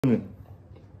Catch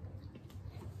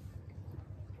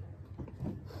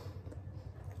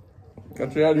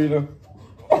your head, you know.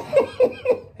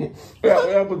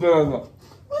 Yeah, put your hands up.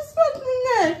 What's happening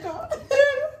neck?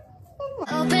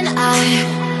 Open eye,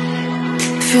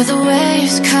 feel the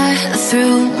waves cut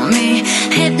through me,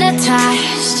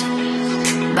 hypnotized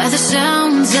by the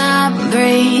sounds I'm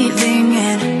breathing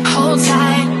in. Hold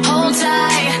tight,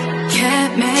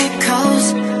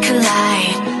 chemicals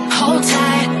collide. Hold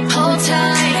tight, hold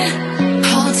tight,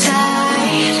 hold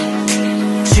tight.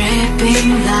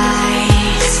 Dripping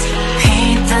lights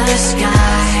paint the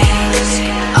skies,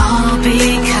 all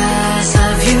because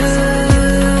of you.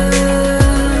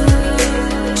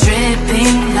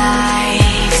 Dripping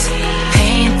lights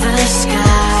paint the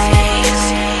skies,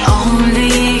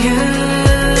 only you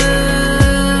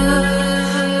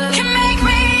can make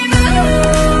me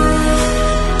move.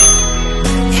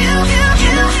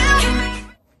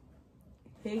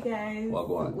 Hey guys,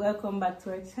 Wagwan. welcome back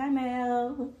to our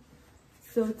channel.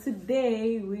 So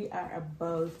today we are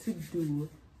about to do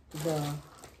the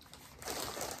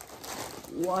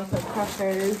water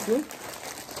crackers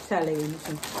challenge.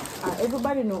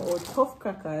 Everybody know how tough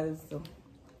crackers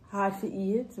hard to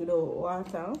eat without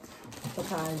water,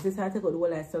 because this has to go the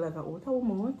whole still like a out of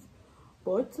mouth,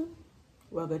 but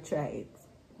we're gonna try it.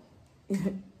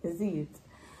 You see it.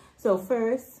 So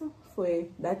first, for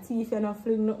that teeth you're not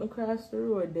fling nothing across the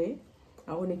road there,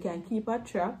 and when you can keep a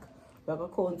track, we're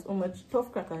gonna count how much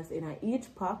tough crackers in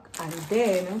each pack, and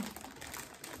then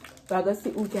we're gonna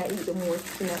see who can eat the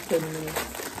most in a 10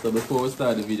 minutes. So before we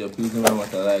start the video, please remember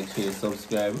to like, share,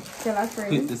 subscribe. Tell a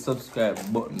friend. Hit the subscribe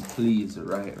button, please,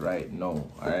 right now.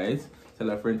 Alright? Tell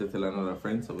a friend to tell another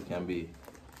friend so we can be,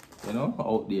 you know,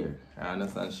 out there. I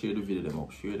understand. Share the video them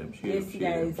up. Share them. Yes,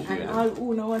 guys. And all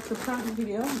who know watch the prank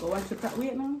video, go watch the prank.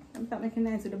 Wait now. I'm not making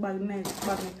nice with the bag nice.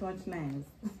 Bag make too much nice.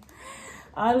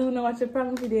 All who know watch the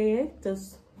prank video yet,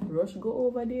 just rush go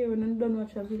over there when you don't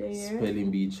watch a video here.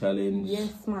 Spelling bee challenge.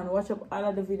 Yes, man. Watch up all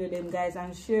of the video them guys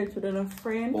and share it with a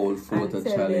friend. Old photo and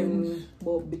tell challenge. them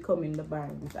about becoming the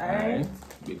bands. Alright.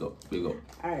 Big up.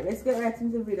 Alright, let's get right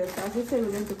into the video. So as I said,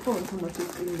 we're going to count how much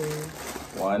is in there.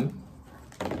 1,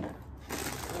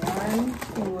 1,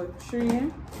 2,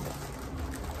 3,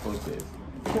 okay.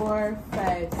 4,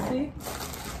 5,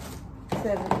 6,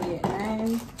 7, 8,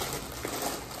 9,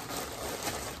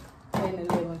 10,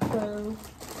 11, 12,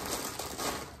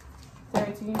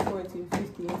 13, 14,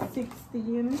 15,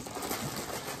 16,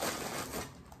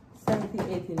 17,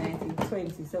 18, 19,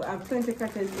 20. So I have 20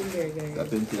 crackers in there, guys. Got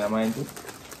 20 in mind too?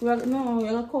 No, we're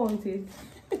going to count it.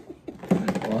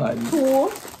 1, 2.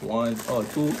 1, oh,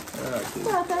 2. Alright, 2.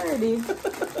 Start already.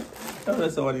 Oh,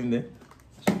 there's one in there.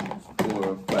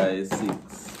 4, 5, 6,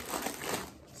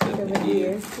 7,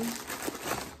 8,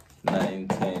 9,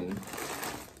 10,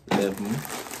 11,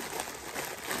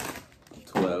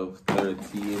 12,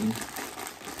 13,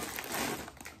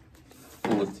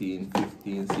 14,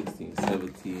 15, 16,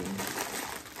 17,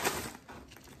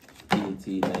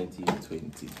 18, 19,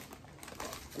 20.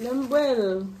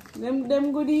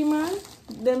 Them goodie man,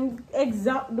 them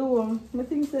exact though. I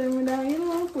think so you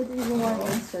know, put even one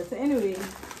extra. So anyway,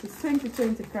 it's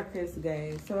 20 crackers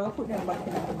guys. So I'll put them back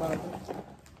in the bag.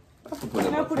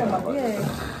 I'll put them back, yeah.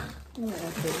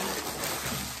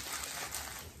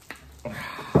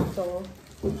 So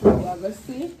we're gonna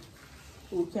see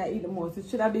who can eat the most. It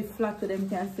should have been flat so them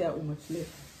can see how much left.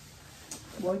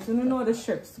 But you know the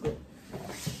strips go.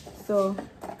 So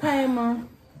timer.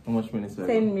 How much minutes?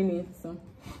 10 minutes.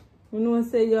 You know,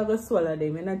 say you're going to swallow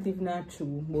them. You're not even not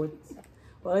true, but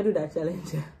why do that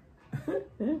challenge?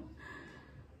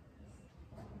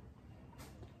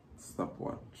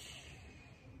 Stopwatch.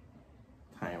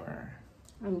 Timer.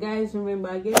 And guys, remember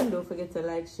again, don't forget to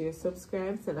like, share,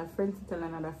 subscribe, tell a friend to tell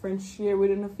another friend, share with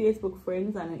your Facebook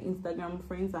friends and your Instagram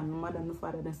friends and your mother and your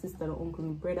father and sister and uncle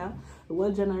and brother. The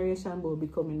whole generation will be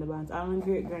coming the bands. I'm a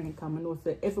great granny come and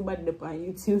also everybody up on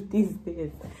YouTube these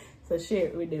days. So share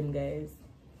it with them guys.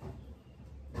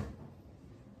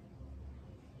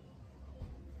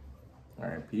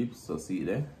 Alright peeps, so see you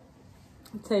there.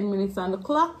 10 minutes on the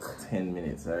clock. 10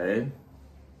 minutes, alright?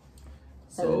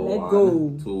 So let go.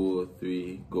 1, 2,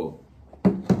 3, go.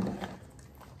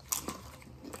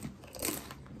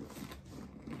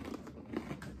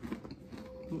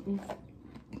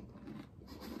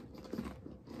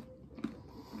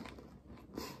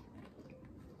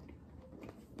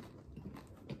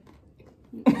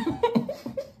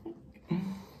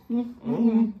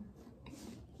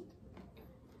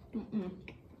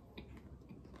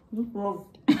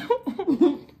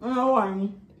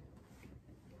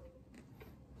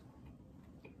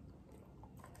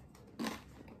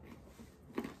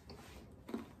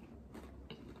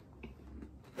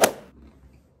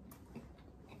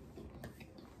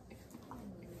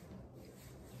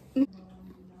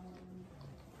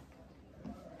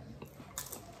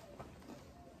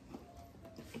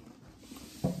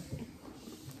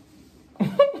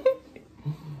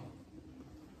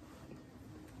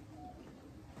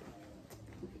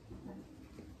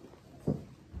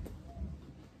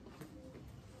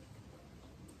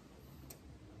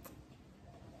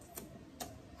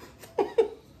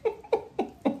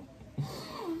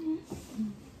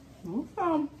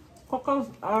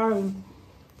 crackers are.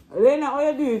 Lena, how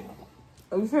you do it?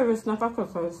 Your favorite snack of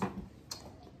crackers?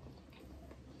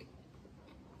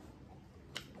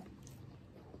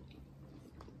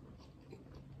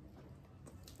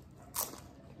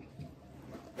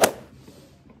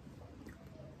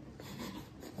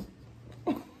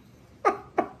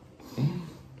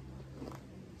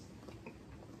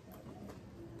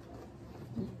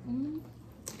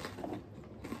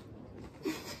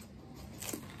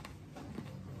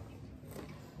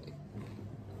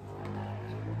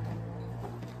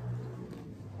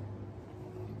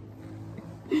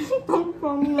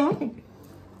 From here.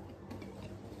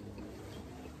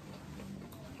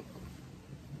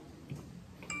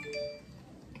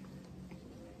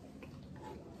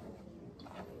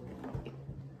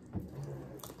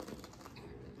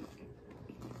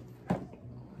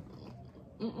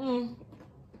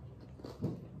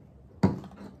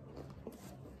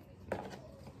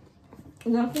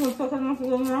 Jangan masukkan masuk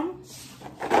dalam.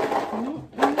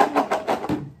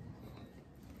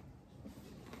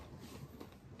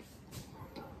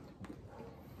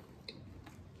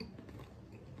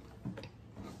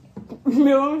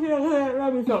 Memang sih saya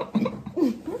nggak bisa.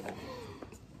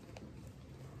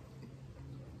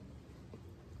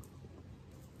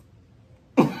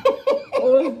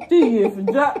 Oh, Steve,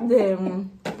 drop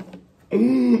them.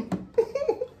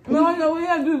 No, we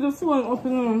have to do the phone up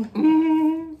and on.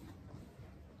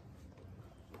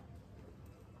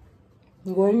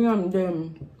 Going on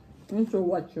them into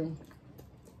watching.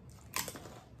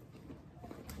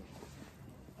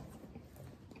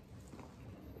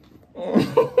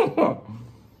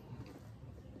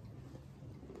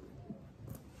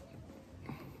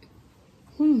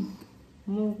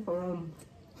 No problem.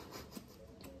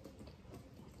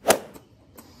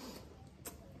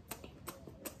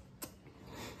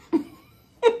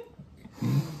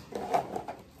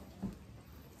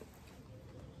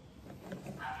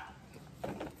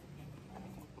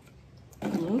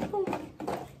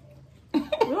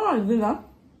 Dinner.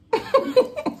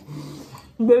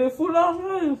 Very full of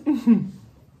rice.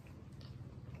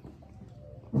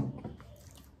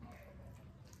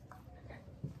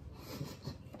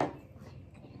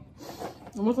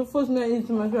 I'm also forced me to eat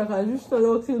my crack. I just thought I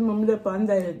would kill my lip and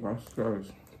diet. That's gross.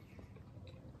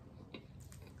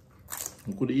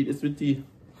 You could eat this with tea.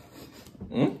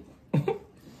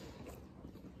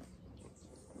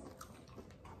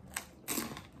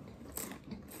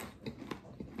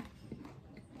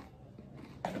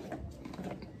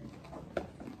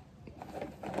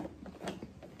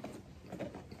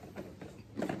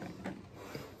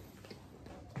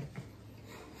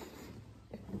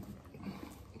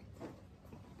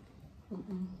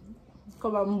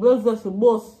 Come on, bless us,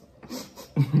 boss.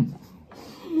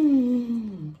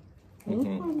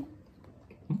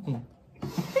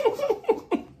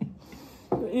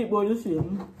 Eat boy the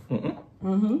same.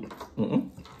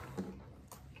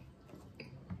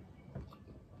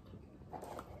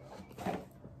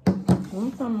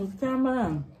 Some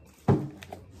camera.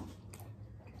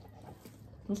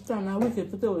 This time I wish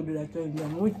it to do that thing.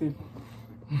 I'm wicked.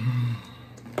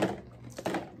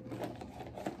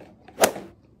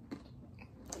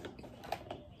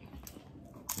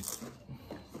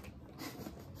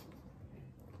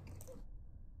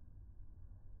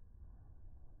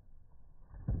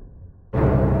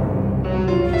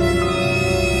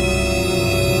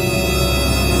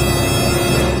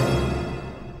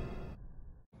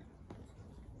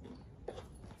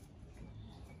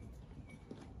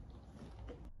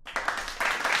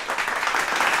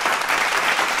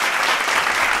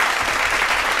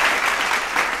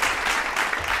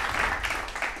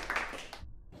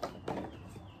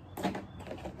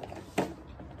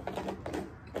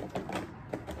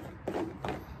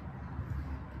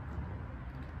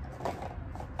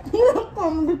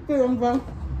 Come the camera.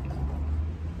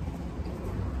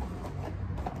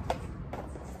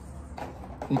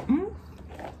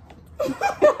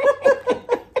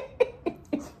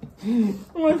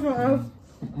 What's that?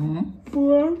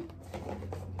 4,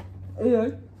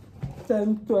 8,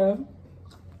 10, 12.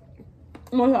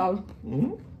 What's that?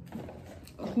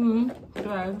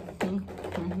 12.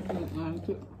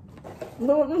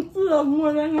 Don't still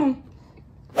more than that.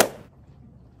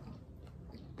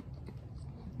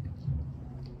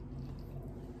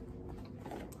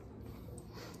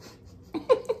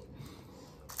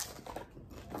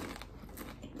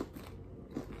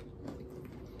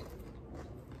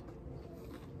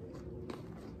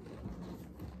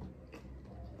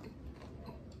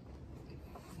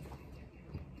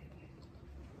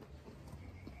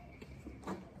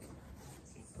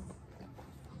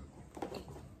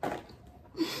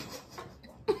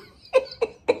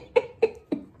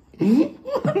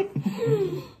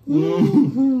 I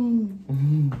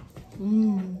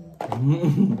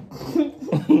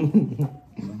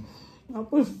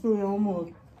push through your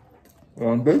mouth.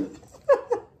 Want it?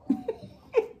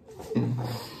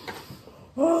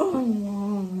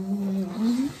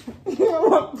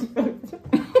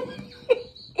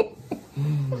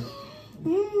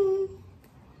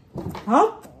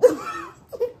 Huh?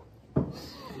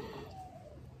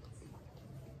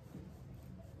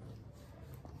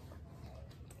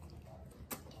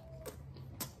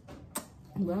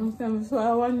 Vamos a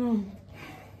suave, no.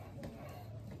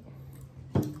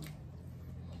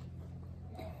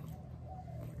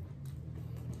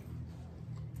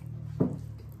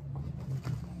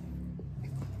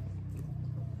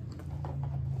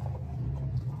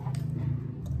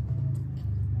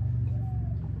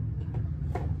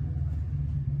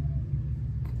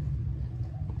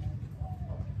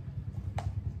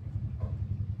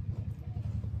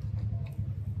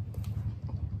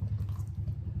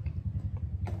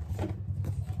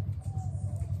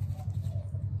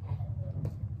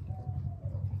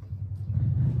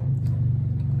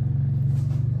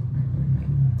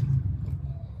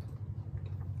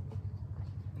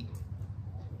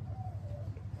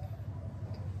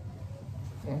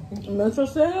 Metro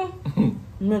cero?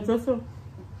 Metro cero.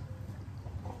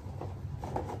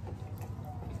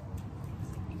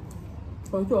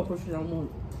 Quanto eu puxo na mão?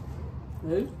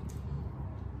 É?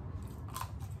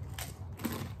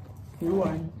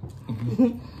 Rewind.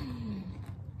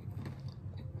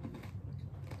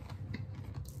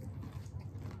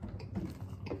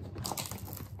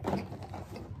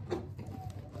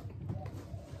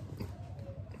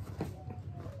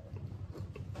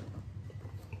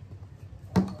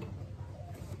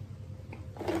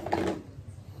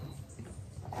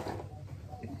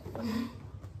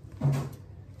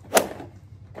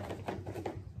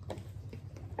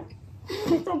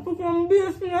 Estão procurando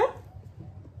bicho, né?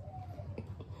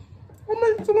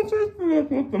 Mas você não tinha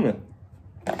experiência também.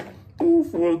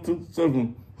 2, 4, 6,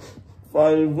 7,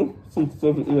 5, 6,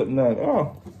 7, 8, 9.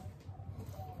 Oh.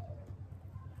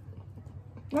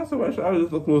 That's why I was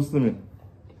so close to me.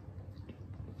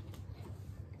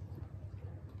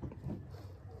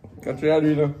 Catch your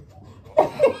idea.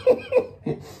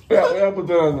 Yeah, put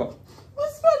it on.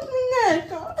 What's my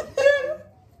neck?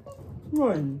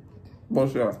 One.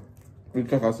 But yeah, we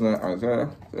talk as an answer.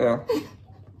 Yeah.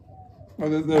 I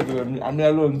just said to them, I'm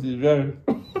alone, see, very.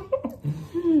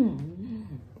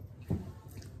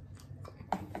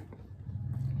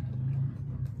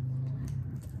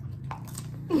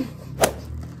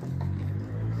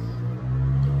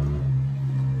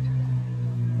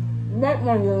 That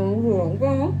one you're wrong,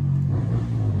 go.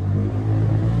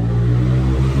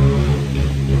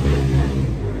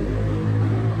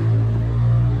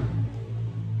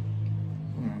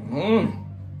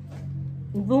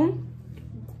 Boom.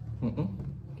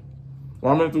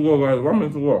 One minute to go, guys. 1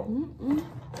 minute to go.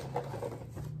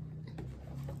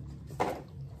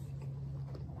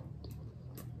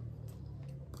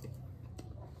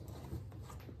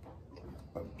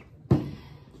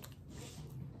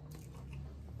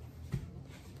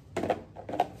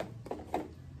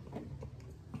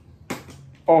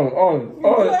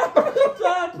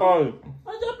 Oi. I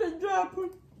just been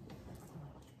dropping.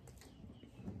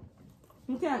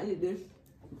 You can't eat this.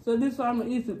 So this one I'm gonna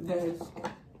eat it, guys.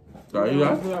 Are you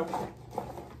that?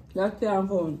 That's the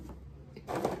phone.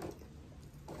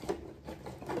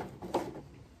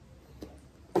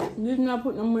 This not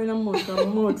put no more in the mouth,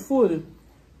 I'm mouth full.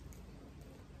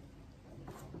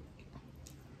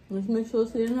 Let's make sure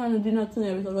so you're not dinner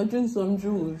tonight because I drink some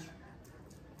juice.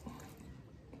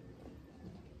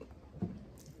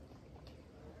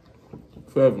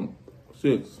 Seven,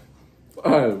 6,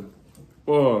 5,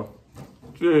 4,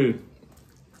 3,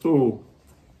 2,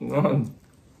 1.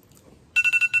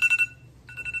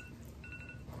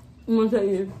 How much I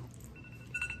eat?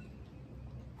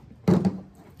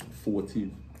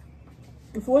 14.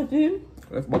 14?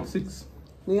 That's about 6.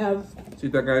 We have See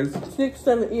that, guys? 6,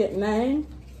 7, 8, 9.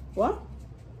 What?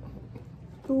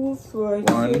 2, 4,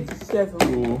 1, 6, 7.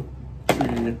 2,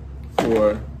 3,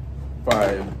 4,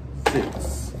 5,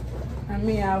 6. And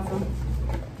me have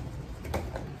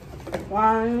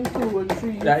 1, 2,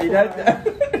 3,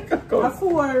 4. Go.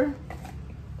 4.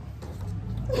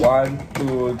 1,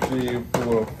 2, 3,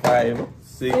 4, 5,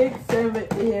 6. 6, 7,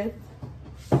 8,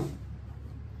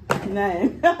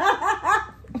 9.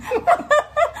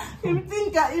 You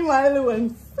think I'm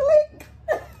alone? Slick.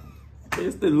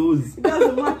 You still lose. It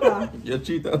doesn't matter. Your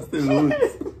cheater still lose.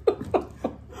 It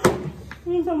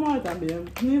doesn't matter, babe.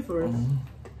 Me first.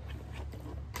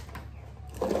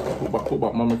 Put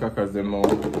back mommy crackers them now.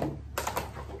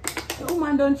 The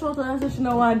woman don't shout out and say she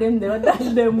don't want them there. Dash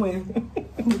them way.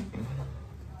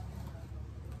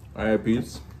 Alright,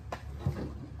 peace.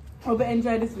 Hope you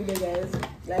enjoy this video, guys.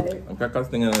 Like, I'm crackers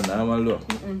thing in the normal though.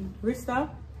 Rista,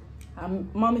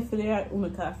 mommy fillet with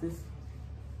my classes.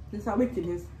 This is how wicked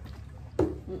is.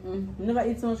 Never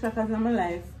eat so much crackers in my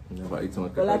life. Never eat so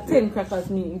much Well, crackers. like 10 crackers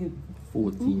me eat.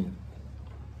 14.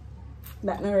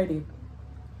 That not ready.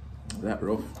 That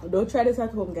rough. Don't try this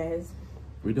at home, guys.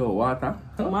 Without water.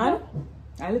 Man,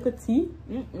 a little tea.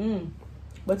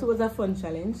 But it was a fun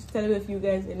challenge. Tell me if you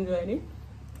guys enjoyed it.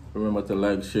 Remember to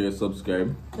like, share,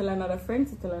 subscribe. Tell another friend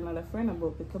to tell another friend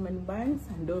about the comment banks.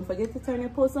 And don't forget to turn your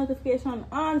post notification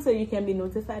on so you can be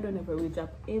notified whenever we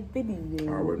drop a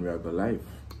video. Or when we have the live.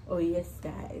 Oh yes,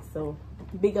 guys. So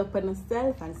big up on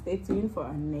yourself and stay tuned for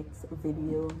our next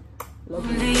video. Love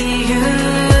you. Only you